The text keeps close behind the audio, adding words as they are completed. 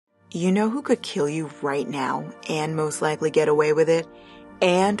You know who could kill you right now and most likely get away with it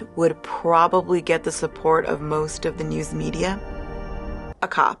and would probably get the support of most of the news media? A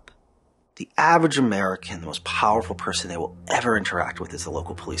cop. The average American, the most powerful person they will ever interact with is the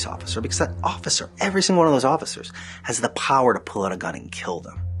local police officer, because that officer, every single one of those officers, has the power to pull out a gun and kill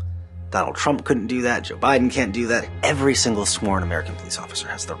them. Donald Trump couldn't do that. Joe Biden can't do that. Every single sworn American police officer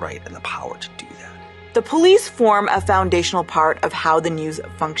has the right and the power to do that. The police form a foundational part of how the news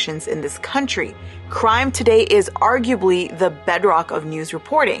functions in this country. Crime today is arguably the bedrock of news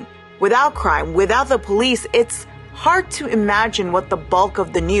reporting. Without crime, without the police, it's hard to imagine what the bulk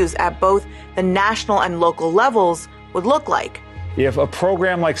of the news at both the national and local levels would look like. If a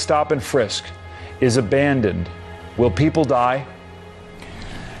program like Stop and Frisk is abandoned, will people die?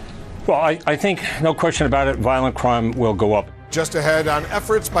 Well, I think, no question about it, violent crime will go up. Just ahead on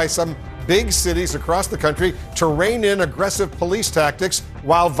efforts by some big cities across the country to rein in aggressive police tactics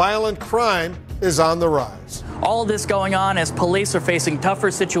while violent crime is on the rise. All of this going on as police are facing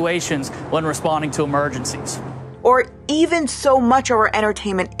tougher situations when responding to emergencies. Or even so much of our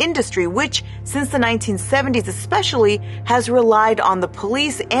entertainment industry, which since the 1970s especially has relied on the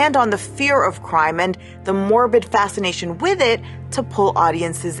police and on the fear of crime and the morbid fascination with it to pull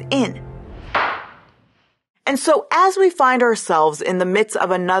audiences in. And so as we find ourselves in the midst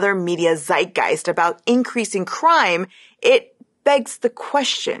of another media zeitgeist about increasing crime, it begs the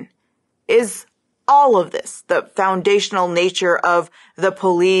question, is all of this, the foundational nature of the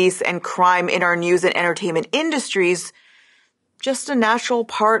police and crime in our news and entertainment industries, just a natural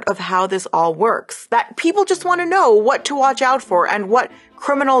part of how this all works? That people just want to know what to watch out for and what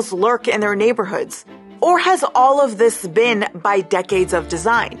criminals lurk in their neighborhoods? Or has all of this been by decades of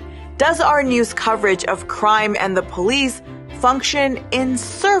design? Does our news coverage of crime and the police function in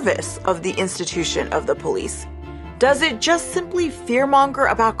service of the institution of the police? Does it just simply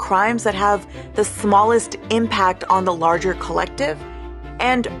fearmonger about crimes that have the smallest impact on the larger collective?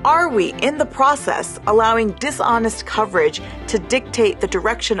 And are we, in the process, allowing dishonest coverage to dictate the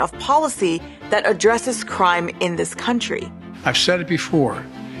direction of policy that addresses crime in this country? I've said it before.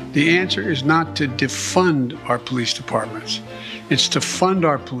 The answer is not to defund our police departments. It's to fund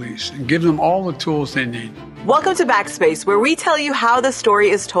our police and give them all the tools they need. Welcome to Backspace, where we tell you how the story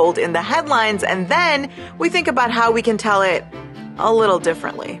is told in the headlines, and then we think about how we can tell it a little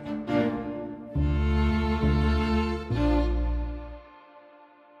differently.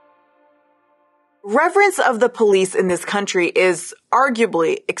 Reverence of the police in this country is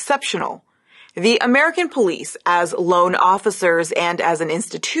arguably exceptional. The American police, as lone officers and as an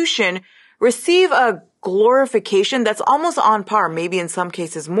institution, receive a glorification that's almost on par, maybe in some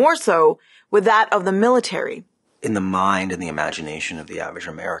cases more so, with that of the military. In the mind and the imagination of the average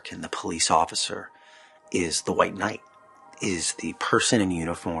American, the police officer is the white knight, is the person in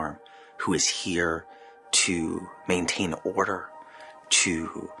uniform who is here to maintain order,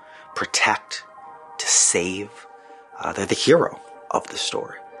 to protect, to save. They're the hero of the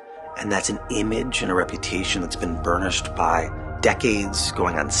story. And that's an image and a reputation that's been burnished by decades,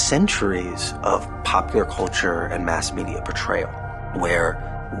 going on centuries, of popular culture and mass media portrayal, where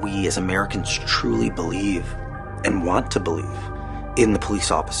we as Americans truly believe and want to believe in the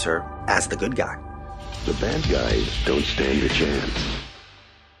police officer as the good guy. The bad guys don't stand a chance.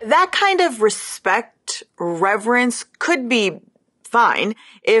 That kind of respect, reverence could be fine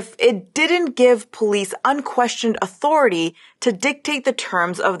if it didn't give police unquestioned authority to dictate the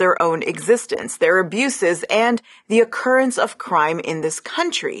terms of their own existence, their abuses, and the occurrence of crime in this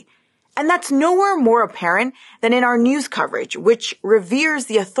country. And that's nowhere more apparent than in our news coverage, which reveres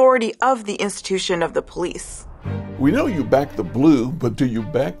the authority of the institution of the police. We know you back the blue, but do you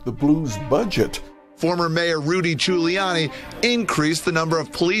back the blue's budget? Former Mayor Rudy Giuliani increased the number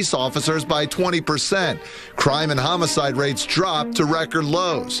of police officers by 20%. Crime and homicide rates dropped to record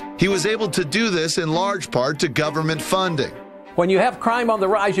lows. He was able to do this in large part to government funding. When you have crime on the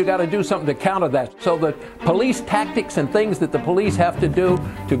rise, you got to do something to counter that. So the police tactics and things that the police have to do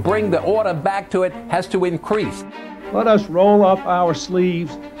to bring the order back to it has to increase. Let us roll up our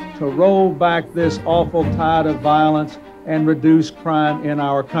sleeves to roll back this awful tide of violence and reduce crime in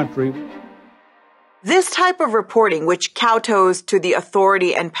our country. This type of reporting, which kowtows to the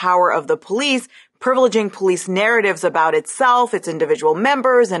authority and power of the police, privileging police narratives about itself, its individual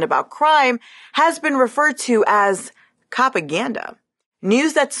members, and about crime, has been referred to as propaganda.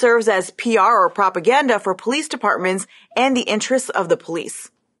 News that serves as PR or propaganda for police departments and the interests of the police.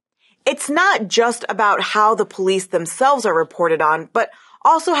 It's not just about how the police themselves are reported on, but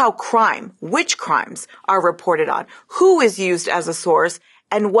also how crime, which crimes are reported on, who is used as a source,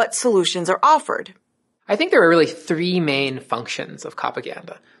 and what solutions are offered. I think there are really three main functions of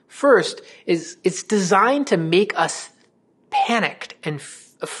propaganda. First is it's designed to make us panicked and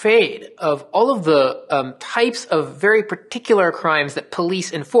afraid of all of the types of very particular crimes that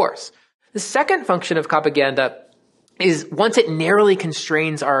police enforce. The second function of propaganda is once it narrowly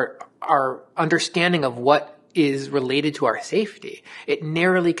constrains our understanding of what is related to our safety, it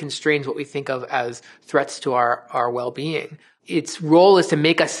narrowly constrains what we think of as threats to our well-being. Its role is to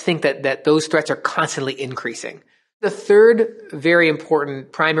make us think that those threats are constantly increasing. The third very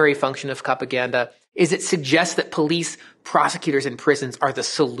important primary function of propaganda is it suggests that police, prosecutors, and prisons are the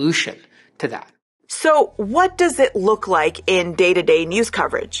solution to that. So what does it look like in day-to-day news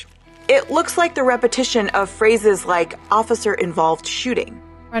coverage? It looks like the repetition of phrases like officer-involved shooting.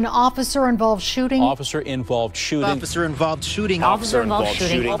 An officer-involved shooting. Officer-involved shooting. Officer-involved shooting. Officer-involved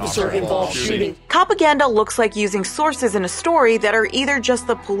shooting. Officer-involved shooting. Propaganda looks like using sources in a story that are either just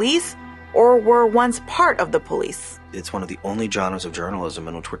the police or were once part of the police. It's one of the only genres of journalism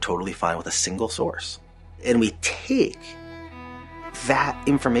in which we're totally fine with a single source. And we take that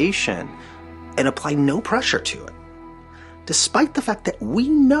information and apply no pressure to it, despite the fact that we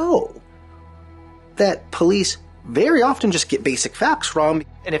know that police very often just get basic facts wrong.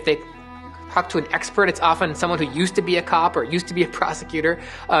 And if they talk to an expert, it's often someone who used to be a cop or used to be a prosecutor.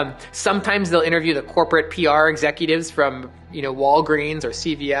 Sometimes they'll interview the corporate PR executives from, Walgreens or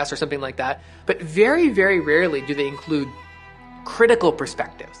CVS or something like that. But very, very rarely do they include critical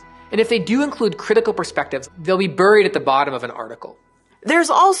perspectives. And if they do include critical perspectives, they'll be buried at the bottom of an article. There's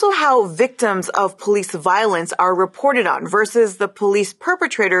also how victims of police violence are reported on versus the police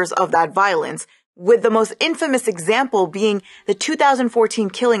perpetrators of that violence, with the most infamous example being the 2014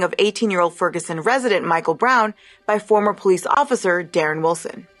 killing of 18-year-old Ferguson resident Michael Brown by former police officer Darren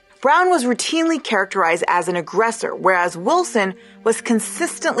Wilson. Brown was routinely characterized as an aggressor, whereas Wilson was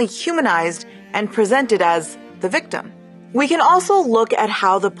consistently humanized and presented as the victim. We can also look at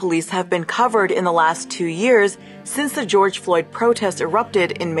how the police have been covered in the last 2 years since the George Floyd protest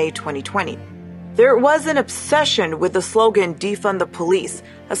erupted in May 2020. There was an obsession with the slogan, defund the police,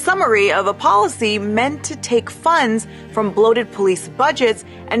 a summary of a policy meant to take funds from bloated police budgets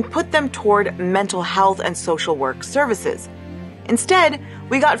and put them toward mental health and social work services. Instead,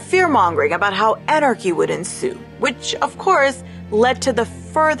 we got fear-mongering about how anarchy would ensue, which, of course, led to the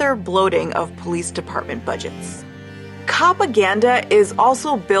further bloating of police department budgets. Propaganda is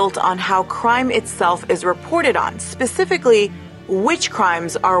also built on how crime itself is reported on, specifically which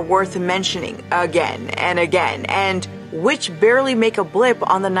crimes are worth mentioning again and again, and which barely make a blip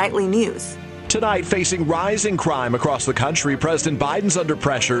on the nightly news. Tonight, facing rising crime across the country, President Biden's under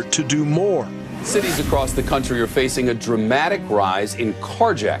pressure to do more. Cities across the country are facing a dramatic rise in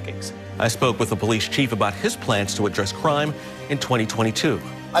carjackings. I spoke with the police chief about his plans to address crime in 2022.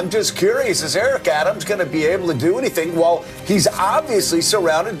 I'm just curious, is Eric Adams going to be able to do anything while he's obviously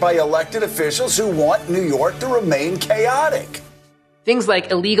surrounded by elected officials who want New York to remain chaotic? Things like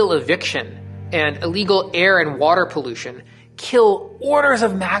illegal eviction and illegal air and water pollution kill orders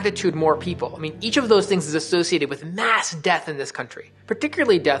of magnitude more people. I mean, each of those things is associated with mass death in this country,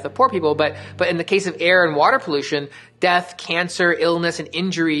 particularly death of poor people, but in the case of air and water pollution, death, cancer, illness, and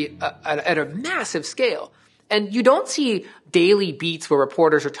injury at a massive scale. And you don't see daily beats where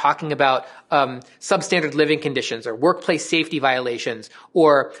reporters are talking about substandard living conditions or workplace safety violations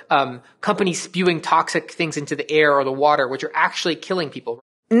or companies spewing toxic things into the air or the water, which are actually killing people.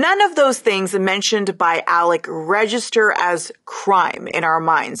 None of those things mentioned by Alec register as crime in our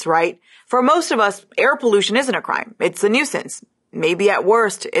minds, right? For most of us, air pollution isn't a crime. It's a nuisance. Maybe at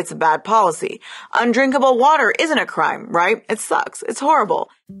worst, it's a bad policy. Undrinkable water isn't a crime, right? It sucks. It's horrible.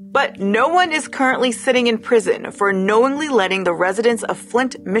 But no one is currently sitting in prison for knowingly letting the residents of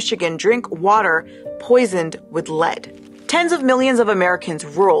Flint, Michigan drink water poisoned with lead. Tens of millions of Americans,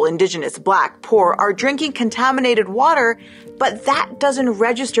 rural, indigenous, black, poor, are drinking contaminated water, but that doesn't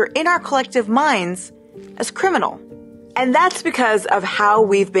register in our collective minds as criminal. And that's because of how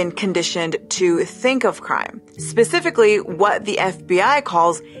we've been conditioned to think of crime, specifically what the FBI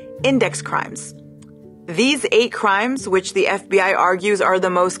calls index crimes. These 8 crimes, which the FBI argues are the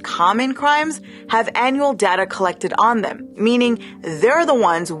most common crimes, have annual data collected on them, meaning they're the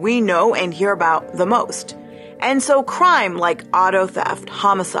ones we know and hear about the most. And so crime like auto theft,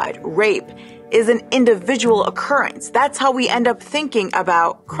 homicide, rape, is an individual occurrence. That's how we end up thinking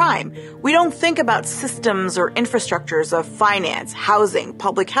about crime. We don't think about systems or infrastructures of finance, housing,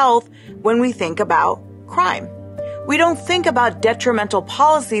 public health when we think about crime. We don't think about detrimental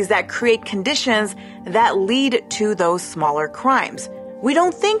policies that create conditions that lead to those smaller crimes. We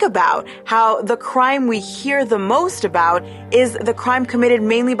don't think about how the crime we hear the most about is the crime committed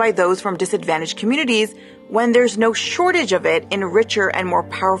mainly by those from disadvantaged communities when there's no shortage of it in richer and more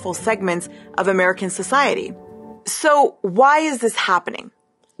powerful segments of American society. So why is this happening?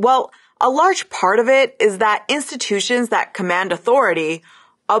 Well, a large part of it is that institutions that command authority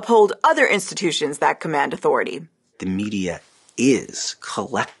uphold other institutions that command authority. The media is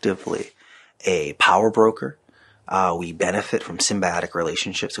collectively a power broker. We benefit from symbiotic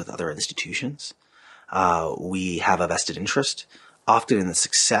relationships with other institutions. We have a vested interest, often in the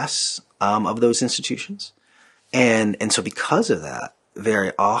success of those institutions. And so because of that,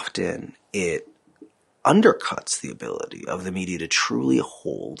 very often it undercuts the ability of the media to truly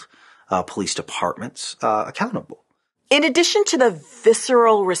hold police departments accountable. In addition to the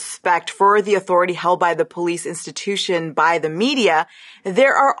visceral respect for the authority held by the police institution by the media,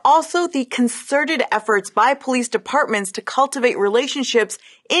 there are also the concerted efforts by police departments to cultivate relationships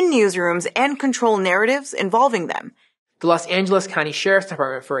in newsrooms and control narratives involving them. The Los Angeles County Sheriff's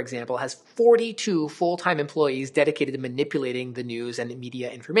Department, for example, has 42 full-time employees dedicated to manipulating the news and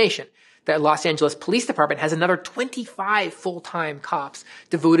media information. The Los Angeles Police Department has another 25 full-time cops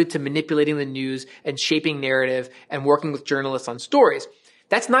devoted to manipulating the news and shaping narrative and working with journalists on stories.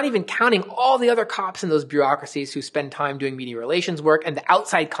 That's not even counting all the other cops in those bureaucracies who spend time doing media relations work and the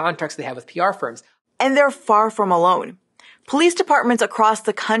outside contracts they have with PR firms. And they're far from alone. Police departments across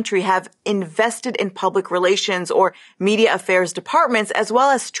the country have invested in public relations or media affairs departments as well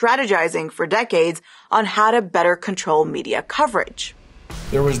as strategizing for decades on how to better control media coverage.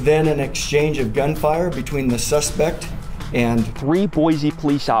 There was then an exchange of gunfire between the suspect and 3 Boise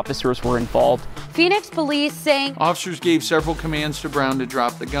police officers were involved. Phoenix police saying officers gave several commands to Brown to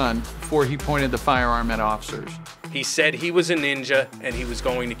drop the gun before he pointed the firearm at officers. He said he was a ninja and he was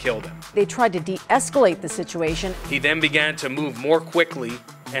going to kill them. They tried to de-escalate the situation. He then began to move more quickly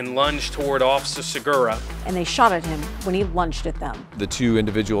and lunged toward Officer Segura. And they shot at him when he lunged at them. The 2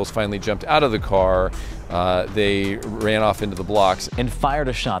 individuals finally jumped out of the car. They ran off into the blocks and fired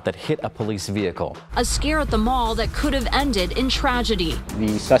a shot that hit a police vehicle. A scare at the mall that could have ended in tragedy.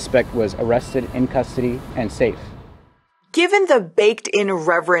 The suspect was arrested, in custody, and safe. Given the baked-in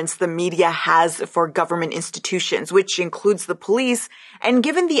reverence the media has for government institutions, which includes the police, and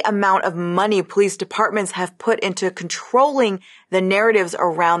given the amount of money police departments have put into controlling the narratives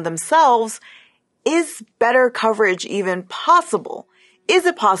around themselves, is better coverage even possible? Is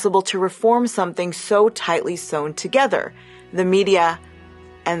it possible to reform something so tightly sewn together, the media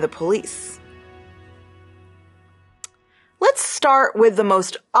and the police? Let's start with the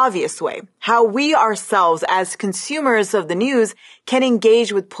most obvious way, how we ourselves as consumers of the news can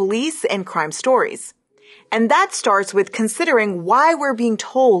engage with police and crime stories. And that starts with considering why we're being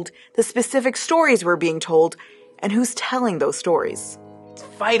told the specific stories we're being told and who's telling those stories. It's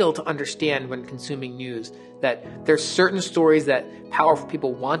vital to understand when consuming news that there's certain stories that powerful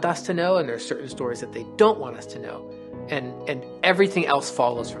people want us to know and there's certain stories that they don't want us to know. And everything else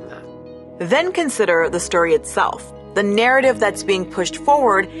follows from that. Then consider the story itself, the narrative that's being pushed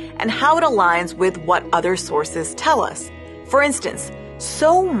forward, and how it aligns with what other sources tell us. For instance,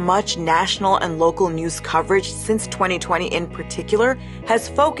 so much national and local news coverage since 2020 in particular has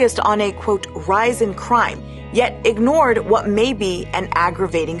focused on a, quote, rise in crime, yet ignored what may be an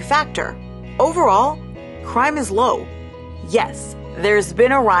aggravating factor. Overall, crime is low. Yes, there's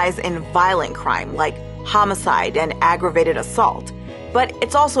been a rise in violent crime like homicide and aggravated assault, but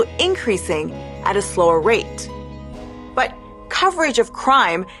it's also increasing at a slower rate. But coverage of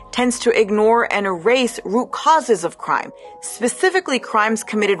crime tends to ignore and erase root causes of crime, specifically crimes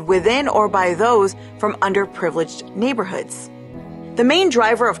committed within or by those from underprivileged neighborhoods. The main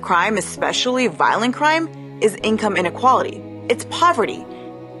driver of crime, especially violent crime, is income inequality. It's poverty.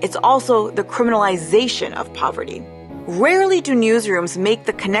 It's also the criminalization of poverty. Rarely do newsrooms make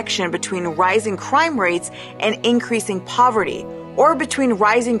the connection between rising crime rates and increasing poverty, or between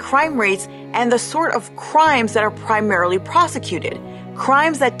rising crime rates and the sort of crimes that are primarily prosecuted,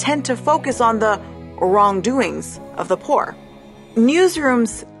 crimes that tend to focus on the wrongdoings of the poor.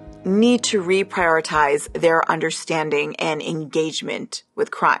 Newsrooms need to reprioritize their understanding and engagement with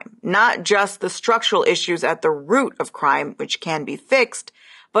crime, not just the structural issues at the root of crime, which can be fixed,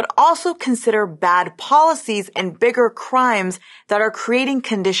 but also consider bad policies and bigger crimes that are creating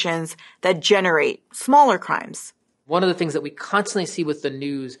conditions that generate smaller crimes. One of the things that we constantly see with the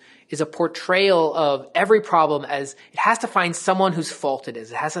news is a portrayal of every problem as it has to find someone whose fault it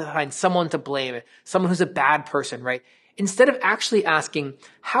is. It has to find someone to blame, someone who's a bad person, right? Instead of actually asking,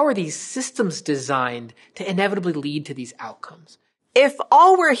 how are these systems designed to inevitably lead to these outcomes? If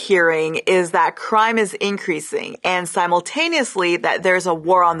all we're hearing is that crime is increasing and simultaneously that there's a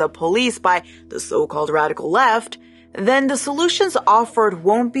war on the police by the so-called radical left, then the solutions offered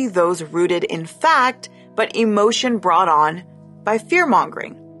won't be those rooted in fact, but emotion brought on by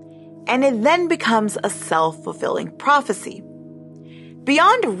fear-mongering. And it then becomes a self-fulfilling prophecy.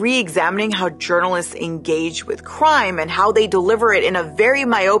 Beyond re-examining how journalists engage with crime and how they deliver it in a very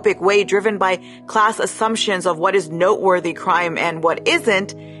myopic way driven by class assumptions of what is noteworthy crime and what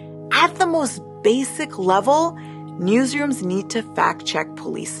isn't, at the most basic level, newsrooms need to fact-check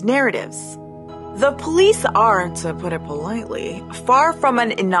police narratives. The police are, to put it politely, far from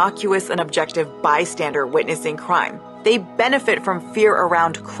an innocuous and objective bystander witnessing crime. They benefit from fear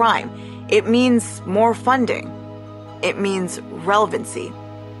around crime. It means more funding. It means relevancy.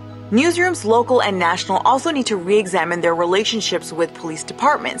 Newsrooms, local and national, also need to re-examine their relationships with police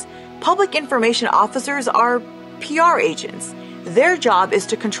departments. Public information officers are PR agents. Their job is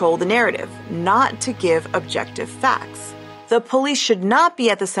to control the narrative, not to give objective facts. The police should not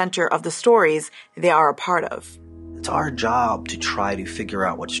be at the center of the stories they are a part of. It's our job to try to figure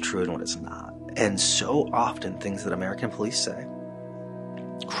out what's true and what is not. And so often things that American police say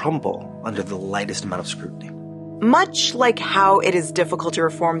crumble under the lightest amount of scrutiny. Much like how it is difficult to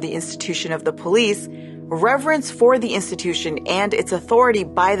reform the institution of the police, reverence for the institution and its authority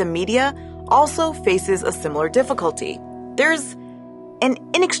by the media also faces a similar difficulty. There's an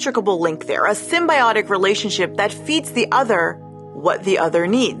inextricable link there, a symbiotic relationship that feeds the other what the other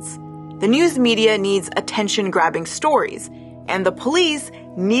needs. The news media needs attention-grabbing stories, and the police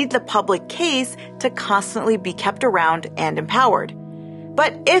need the public case to constantly be kept around and empowered.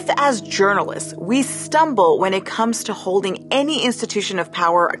 But if, as journalists, we stumble when it comes to holding any institution of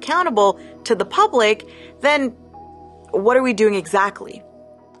power accountable to the public, then what are we doing exactly?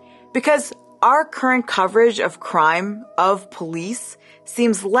 Because our current coverage of crime, of police,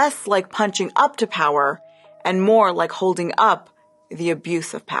 seems less like punching up to power and more like holding up the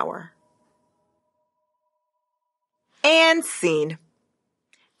abuse of power. And scene.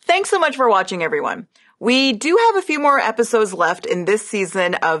 Thanks so much for watching, everyone. We do have a few more episodes left in this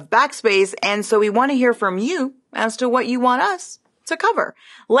season of Backspace, and so we want to hear from you as to what you want us to cover.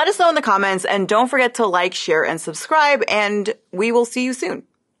 Let us know in the comments, and don't forget to like, share, and subscribe, and we will see you soon.